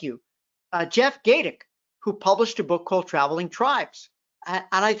podcast, thank you, Jeff Gadick, who published a book called Traveling Tribes. And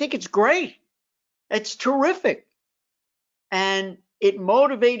I think it's great. It's terrific. And it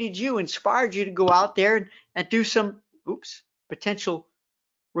motivated you, inspired you to go out there and do some, potential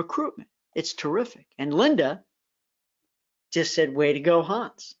recruitment. It's terrific. And Linda just said, way to go,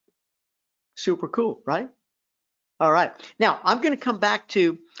 Hans. Super cool, right? All right. Now, I'm going to come back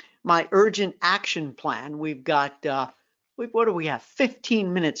to my urgent action plan. We've got, what do we have?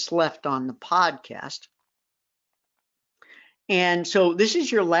 15 minutes left on the podcast. And so this is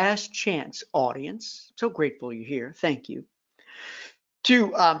your last chance, audience. So grateful you're here. Thank you.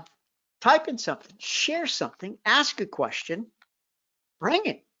 To type in something, share something, ask a question, bring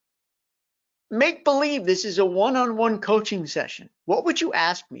it. Make believe this is a one-on-one coaching session. What would you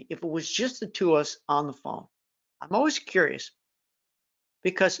ask me if it was just the two of us on the phone? I'm always curious,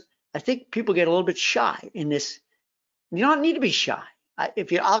 because I think people get a little bit shy in this. You don't need to be shy.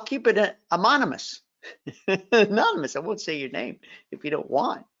 I'll keep it anonymous. Anonymous. I won't say your name if you don't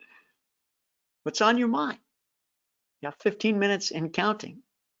want. What's on your mind? You have 15 minutes and counting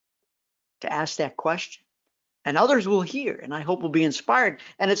to ask that question. And others will hear, and I hope will be inspired.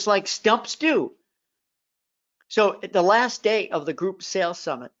 And it's like stumps do. So at the last day of the Group Sales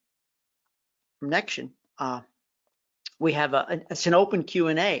Summit from Nexion, we have it's an open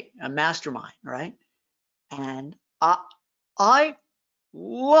Q&A, a mastermind, right? And I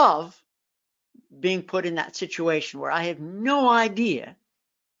love being put in that situation where I have no idea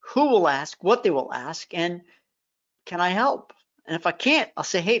who will ask, what they will ask, and can I help? And if I can't, I'll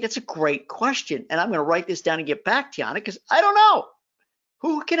say, hey, that's a great question. And I'm going to write this down and get back to you on it, because I don't know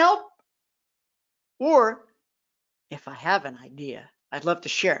who can help. Or if I have an idea, I'd love to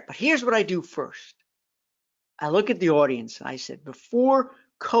share it. But here's what I do first. I look at the audience and I said, before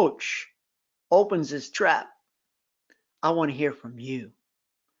Coach opens his trap, I want to hear from you.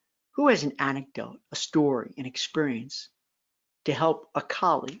 Who has an anecdote, a story, an experience to help a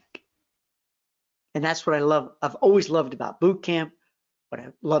colleague? And that's what I love. I've always loved about boot camp, what I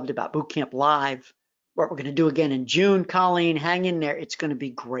loved about Boot Camp Live, what we're going to do again in June. Colleen, hang in there. It's going to be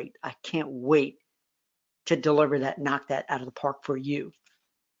great. I can't wait to deliver that, knock that out of the park for you.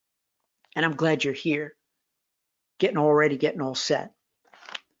 And I'm glad you're here, getting all set.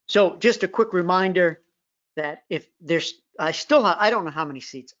 So just a quick reminder that if there's, I don't know how many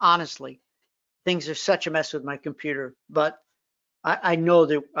seats, honestly. Things are such a mess with my computer, but I know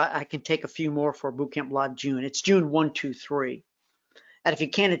that I can take a few more for Bootcamp Live June. It's June 1, 2, 3. And if you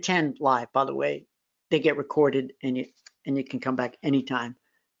can't attend live, by the way, they get recorded and you can come back anytime,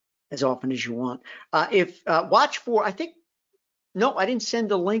 as often as you want. If watch for, I think, no, I didn't send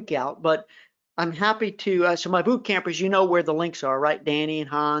the link out, but I'm happy to. So my boot campers, you know where the links are, right? Danny and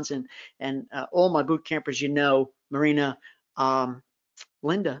Hans and all my boot campers, you know, Marina,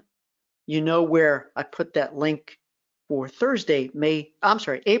 Linda, you know where I put that link for Thursday,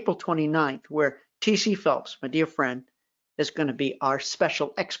 April 29th, where TC Phelps, my dear friend, is going to be our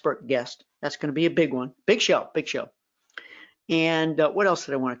special expert guest. That's going to be a big one. Big show, big show. And what else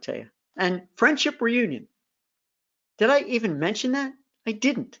did I want to tell you? And friendship reunion. Did I even mention that? I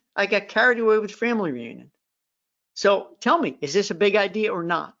didn't. I got carried away with family reunion. So tell me, is this a big idea or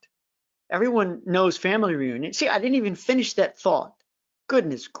not? Everyone knows family reunion. See, I didn't even finish that thought.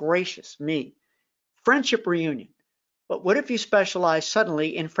 Goodness gracious me. Friendship reunion. But what if you specialize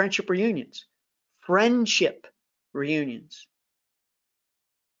suddenly in friendship reunions? Friendship reunions.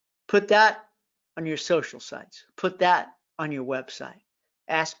 Put that on your social sites. Put that on your website.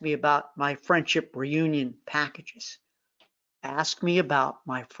 Ask me about my friendship reunion packages. Ask me about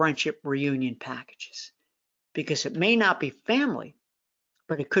my friendship reunion packages. Because it may not be family,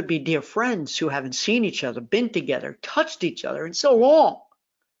 but it could be dear friends who haven't seen each other, been together, touched each other in so long.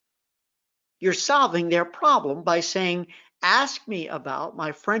 You're solving their problem by saying, ask me about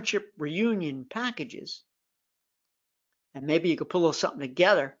my friendship reunion packages. And maybe you could pull a little something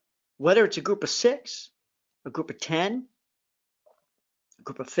together, whether it's a group of 6, a group of 10, a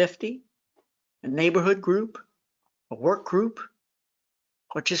group of 50, a neighborhood group, a work group,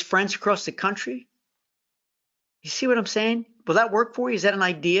 or just friends across the country. You see what I'm saying? Will that work for you? Is that an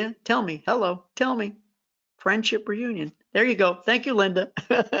idea? Tell me. Hello. Tell me. Friendship reunion. There you go. Thank you, Linda.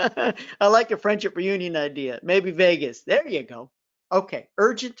 I like your friendship reunion idea. Maybe Vegas. There you go. Okay.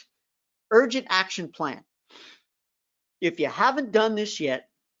 Urgent action plan. If you haven't done this yet,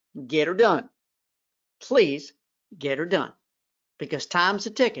 get her done. Please get her done, because time's a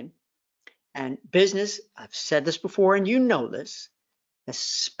ticking. And business, I've said this before, and you know this,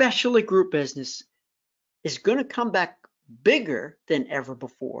 especially group business, is going to come back bigger than ever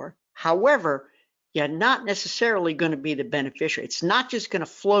before. However, you're not necessarily going to be the beneficiary. It's not just going to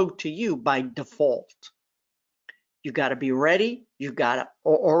flow to you by default. You got to be ready. You got to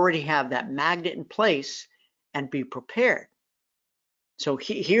already have that magnet in place and be prepared. So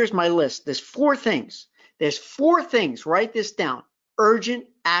here's my list. There's 4 things. There's 4 things. Write this down. Urgent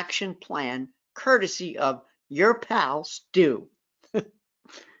action plan, courtesy of your pal Stu.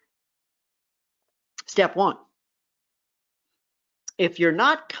 Step 1. If you're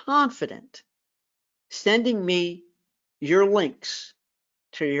not confident sending me your links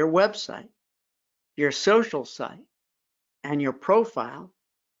to your website, your social site, and your profile,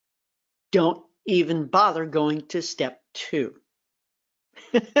 don't even bother going to step 2.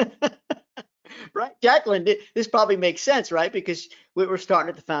 Right, Jacqueline, this probably makes sense, right? Because we're starting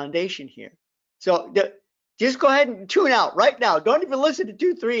at the foundation here. So just go ahead and tune out right now. Don't even listen to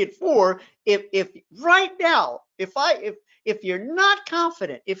 2, 3, and 4. If right now, if you're not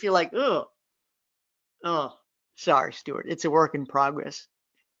confident, if you're like, oh, sorry, Stuart, it's a work in progress.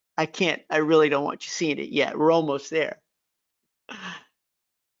 I really don't want you seeing it yet. We're almost there.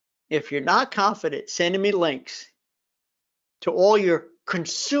 If you're not confident sending me links to all your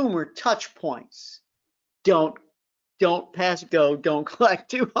consumer touch points, don't pass go, don't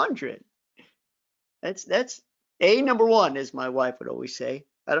collect 200. That's a number 1, as my wife would always say.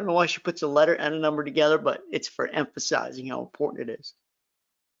 I don't know why she puts a letter and a number together, but it's for emphasizing how important it is.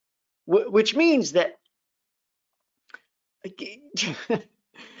 Which means that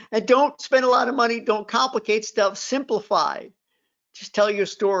and don't spend a lot of money, don't complicate stuff, simplify. Just tell your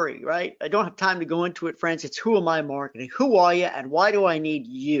story, right? I don't have time to go into it, friends. It's who am I marketing? Who are you, and why do I need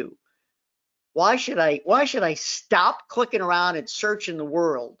you? Why should I stop clicking around and searching the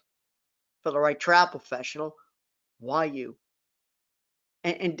world for the right travel professional? Why you?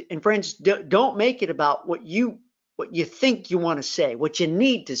 And friends, don't make it about what you think you want to say, what you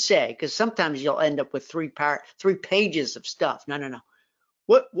need to say, because sometimes you'll end up with 3 pages of stuff. No.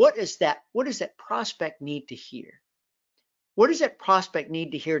 What does that prospect need to hear? What does that prospect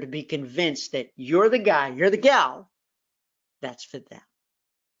need to hear to be convinced that you're the guy, you're the gal that's for them?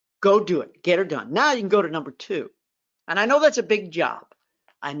 Go do it. Get her done. Now you can go to number 2. And I know that's a big job.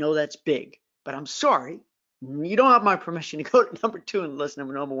 I know that's big, but I'm sorry. You don't have my permission to go to number 2 unless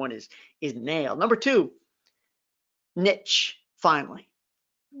number 1 is nailed. Number 2, niche, finally.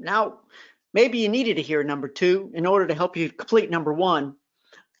 Now, maybe you needed to hear number 2 in order to help you complete number 1.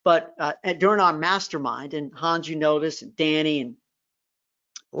 But during our mastermind, and Hans, you know this, and Danny, and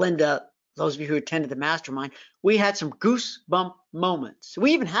Linda, those of you who attended the mastermind, we had some goosebump moments.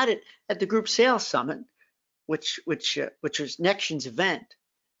 We even had it at the Group Sales Summit, which was Nextion's event,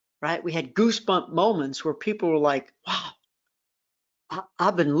 right? We had goosebump moments where people were like, wow,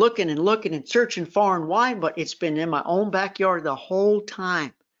 I've been looking and looking and searching far and wide, but it's been in my own backyard the whole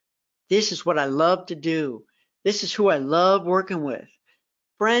time. This is what I love to do. This is who I love working with.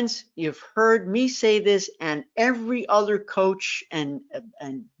 Friends, you've heard me say this and every other coach and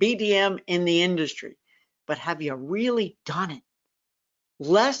BDM in the industry, but have you really done it?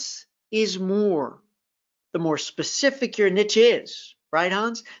 Less is more. The more specific your niche is, right,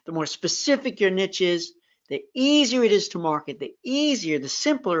 Hans? The more specific your niche is, the easier it is to market, the easier, the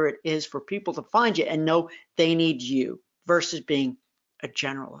simpler it is for people to find you and know they need you versus being a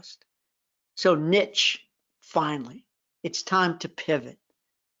generalist. So niche, finally, it's time to pivot.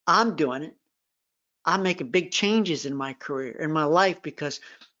 I'm doing it. I'm making big changes in my career, in my life, because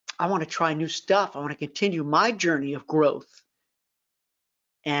I want to try new stuff. I want to continue my journey of growth.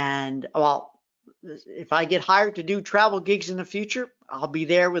 And well, if I get hired to do travel gigs in the future, I'll be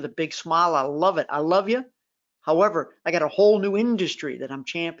there with a big smile. I love it. I love you. However, I got a whole new industry that I'm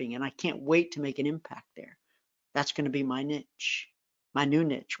championing, and I can't wait to make an impact there. That's going to be my niche, my new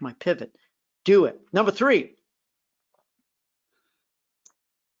niche, my pivot. Do it. Number 3,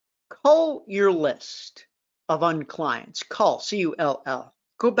 cull your list of unclients. Cull, C-U-L-L.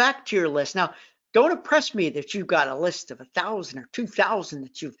 Go back to your list. Now, don't impress me that you've got a list of 1,000 or 2,000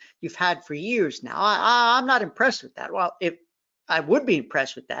 that you've had for years now. I'm not impressed with that. Well, if I would be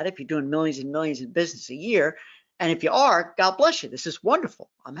impressed with that if you're doing millions and millions in business a year. And if you are, God bless you. This is wonderful.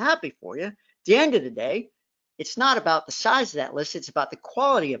 I'm happy for you. At the end of the day, it's not about the size of that list. It's about the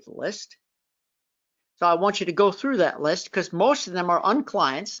quality of the list. So I want you to go through that list because most of them are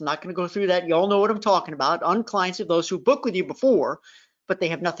unclients. I'm not going to go through that. You all know what I'm talking about. Unclients are those who booked with you before, but they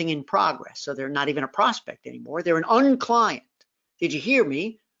have nothing in progress. So they're not even a prospect anymore. They're an unclient. Did you hear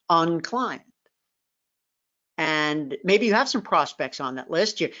me? Unclient. And maybe you have some prospects on that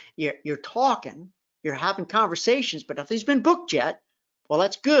list. You're talking, you're having conversations, but nothing's been booked yet. Well,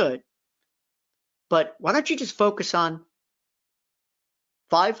 that's good. But why don't you just focus on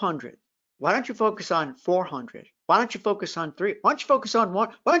 500? Why don't you focus on 400? Why don't you focus on 3? Why don't you focus on 1?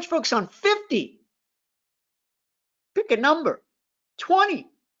 Why don't you focus on 50? Pick a number, 20,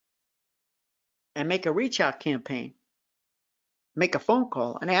 and make a reach out campaign. Make a phone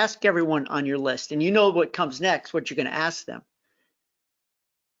call and ask everyone on your list. And you know what comes next, what you're going to ask them.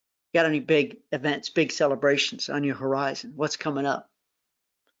 Got any big events, big celebrations on your horizon? What's coming up?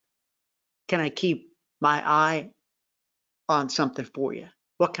 Can I keep my eye on something for you?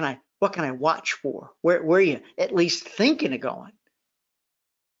 What can I watch for? Where are you at least thinking of going?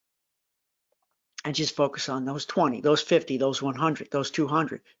 And just focus on those 20, those 50, those 100, those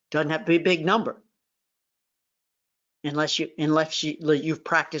 200. Doesn't have to be a big number. Unless you've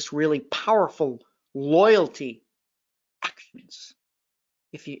practiced really powerful loyalty actions.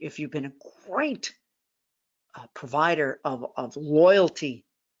 If you've been a great provider of loyalty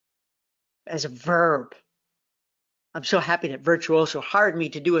as a verb. I'm so happy that Virtuoso hired me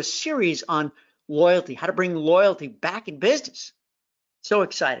to do a series on loyalty, how to bring loyalty back in business. So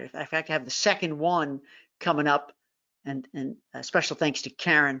excited. In fact, I have the second one coming up, and special thanks to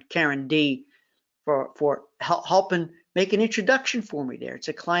Karen D, for helping make an introduction for me there. It's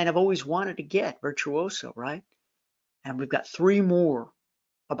a client I've always wanted to get, Virtuoso, right? And we've got 3 more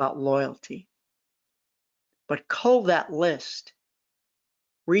about loyalty. But cull that list.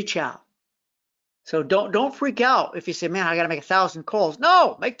 Reach out. So don't freak out if you say, man, I got to make 1,000 calls.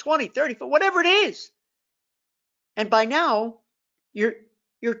 No, make 20, 30, whatever it is. And by now,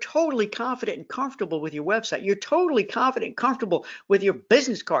 you're totally confident and comfortable with your website. You're totally confident and comfortable with your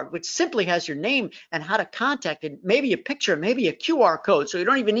business card, which simply has your name and how to contact it, maybe a picture, maybe a QR code. So you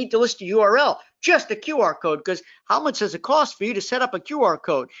don't even need to list a URL, just a QR code, because how much does it cost for you to set up a QR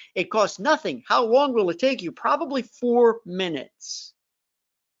code? It costs nothing. How long will it take you? Probably 4 minutes.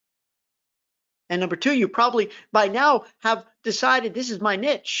 And number 2, you probably by now have decided this is my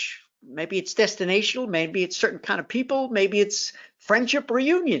niche. Maybe it's destinational, maybe it's certain kind of people, maybe it's friendship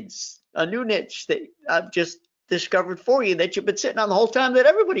reunions, a new niche that I've just discovered for you that you've been sitting on the whole time that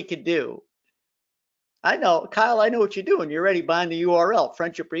everybody could do. I know, Kyle, I know what you're doing. You're already buying the URL,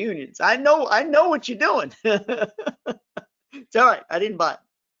 friendship reunions. I know what you're doing. It's all right, I didn't buy it.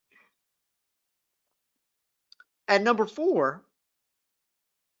 And number 4,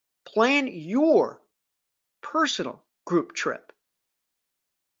 plan your personal group trip.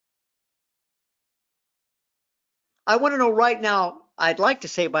 I want to know right now, I'd like to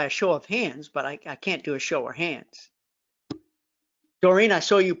say by a show of hands, but I can't do a show of hands. Doreen, I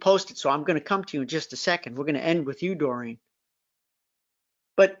saw you post it, so I'm going to come to you in just a second. We're going to end with you, Doreen.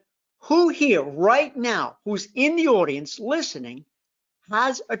 But who here right now, who's in the audience listening,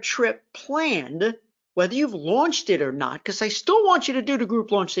 has a trip planned, whether you've launched it or not? Because I still want you to do the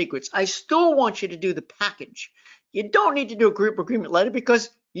group launch sequence. I still want you to do the package. You don't need to do a group agreement letter because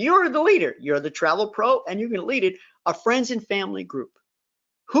you're the leader. You're the travel pro, and you're going to lead it, a friends and family group.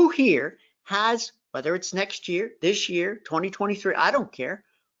 Who here has, whether it's next year, this year, 2023, I don't care,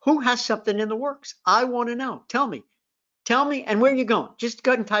 who has something in the works? I want to know. Tell me, and where you're going. Just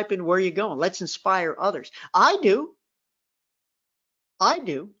go ahead and type in where you're going. Let's inspire others. I do. I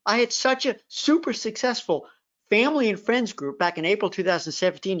had such a super successful family and friends group back in April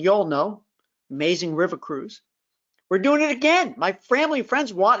 2017. You all know, amazing river cruise. We're doing it again. My family and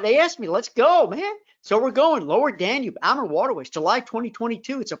friends they asked me, let's go, man. So we're going Lower Danube, Amur Waterways, July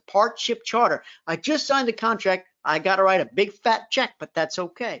 2022. It's a part ship charter. I just signed the contract. I got to write a big fat check, but that's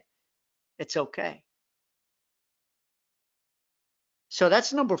okay. It's okay. So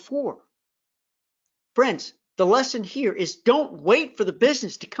that's number 4. Friends, the lesson here is don't wait for the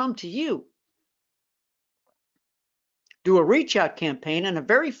business to come to you. Do a reach out campaign on a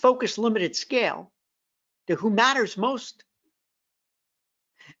very focused, limited scale to who matters most.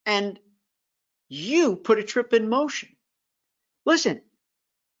 And you put a trip in motion. Listen,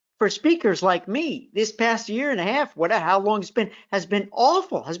 for speakers like me, this past year and a half, whatever, how long it's been, has been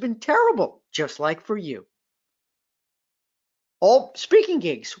awful, has been terrible, just like for you. All speaking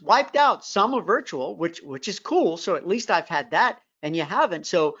gigs wiped out. Some are virtual, which is cool. So at least I've had that, and you haven't.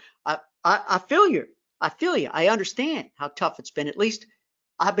 So I feel you. I understand how tough it's been. At least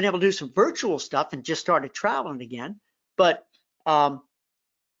I've been able to do some virtual stuff and just started traveling again. But I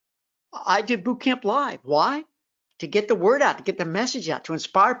did boot camp live. Why? To get the word out, to get the message out, to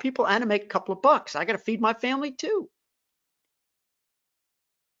inspire people, and to make a couple of bucks. I got to feed my family too.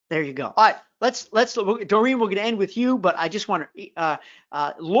 There you go. All right, let's Doreen, we're going to end with you, but I just want to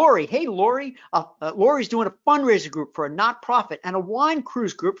Lori. Hey, Lori. Lori's doing a fundraiser group for a nonprofit and a wine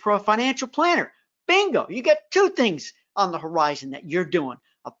cruise group for a financial planner. Bingo! You got 2 things on the horizon that you're doing: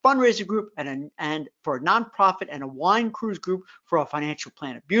 a fundraiser group and for a nonprofit, and a wine cruise group for a financial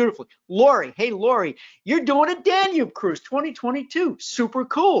planner. Beautifully. Lori, hey, Lori, you're doing a Danube cruise 2022. Super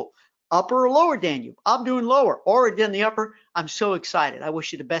cool. Upper or lower Danube? I'm doing lower. Already in the upper. I'm so excited. I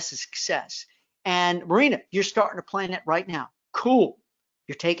wish you the best of success. And Marina, you're starting to plan it right now. Cool.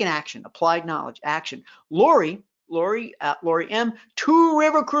 You're taking action. Applied knowledge. Action. Lori M. 2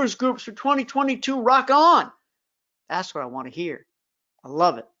 river cruise groups for 2022. Rock on. That's what I want to hear. I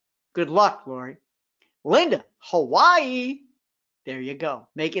love it. Good luck, Lori. Linda, Hawaii. There you go.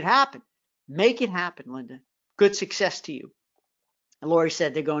 Make it happen. Make it happen, Linda. Good success to you. And Lori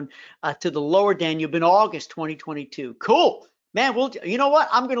said they're going to the Lower Danube in August 2022. Cool. Man, you know what?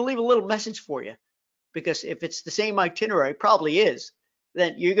 I'm going to leave a little message for you, because if it's the same itinerary, probably is,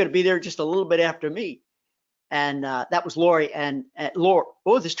 then you're going to be there just a little bit after me. And that was Lori and Lori.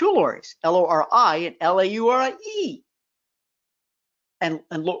 Oh, there's 2 Loris, Lori and Laure. And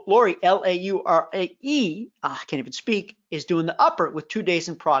Lori, Laure, I can't even speak, is doing the upper with 2 days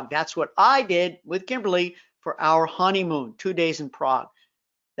in Prague. That's what I did with Kimberly for our honeymoon, 2 days in Prague.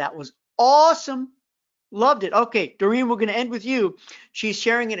 That was awesome. Loved it. Okay, Doreen, we're going to end with you. She's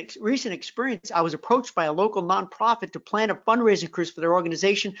sharing a recent experience. I was approached by a local nonprofit to plan a fundraising cruise for their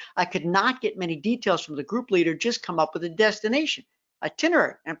organization. I could not get many details from the group leader, just come up with a destination,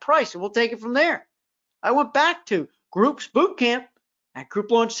 itinerary, and price, and we'll take it from there. I went back to Groups Boot Camp at Group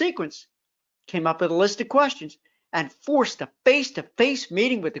Launch Sequence, came up with a list of questions, and forced a face-to-face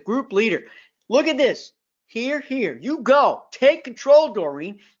meeting with the group leader. Look at this. Here, you go. Take control,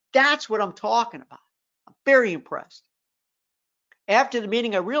 Doreen. That's what I'm talking about. I'm very impressed. After the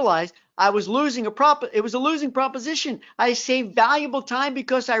meeting, I realized it was a losing proposition. I saved valuable time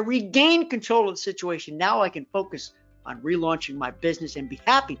because I regained control of the situation. Now I can focus on relaunching my business and be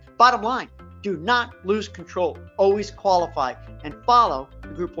happy. Bottom line, do not lose control. Always qualify and follow the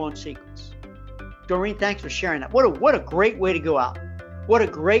group launch sequence. Doreen, thanks for sharing that. What a great way to go out. What a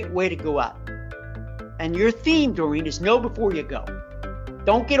great way to go out. And your theme, Doreen, is know before you go.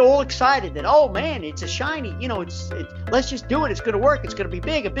 Don't get all excited that, oh man, it's a shiny, let's just do it. It's going to work. It's going to be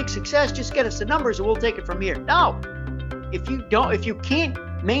big, a big success. Just get us the numbers and we'll take it from here. No, if you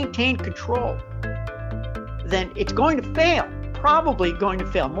can't maintain control, then it's going to fail. Probably going to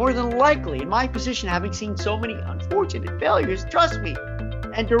fail. More than likely, in my position, having seen so many unfortunate failures, trust me.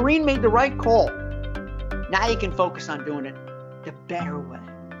 And Doreen made the right call. Now you can focus on doing it the better way.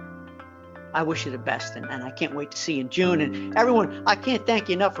 I wish you the best, and I can't wait to see you in June. And everyone, I can't thank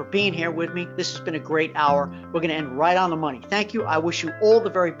you enough for being here with me. This has been a great hour. We're going to end right on the money. Thank you. I wish you all the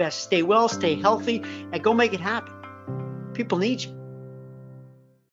very best. Stay well, stay healthy, and go make it happen. People need you.